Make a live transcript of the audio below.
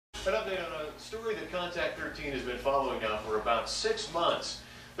An update on a story that Contact 13 has been following now for about 6 months.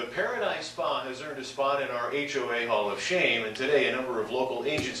 The Paradise Spa has earned a spot in our HOA Hall of Shame, and today a number of local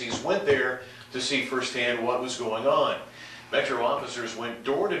agencies went there to see firsthand what was going on. Metro officers went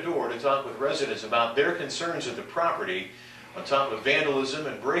door to door to talk with residents about their concerns at the property. On top of vandalism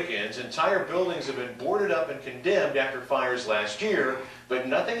and break-ins, entire buildings have been boarded up and condemned after fires last year, but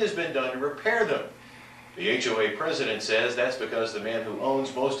nothing has been done to repair them. The HOA president says that's because the man who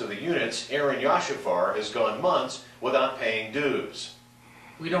owns most of the units, Aaron Yashafar, has gone months without paying dues.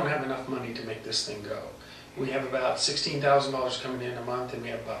 We don't have enough money to make this thing go. We have about $16,000 coming in a month, and we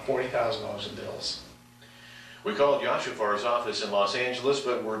have about $40,000 in bills. We called Yashafar's office in Los Angeles,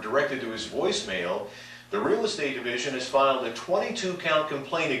 but were directed to his voicemail. The real estate division has filed a 22-count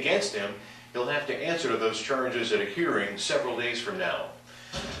complaint against him. He'll have to answer to those charges at a hearing several days from now.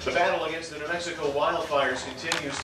 The battle against the New Mexico wildfires continues.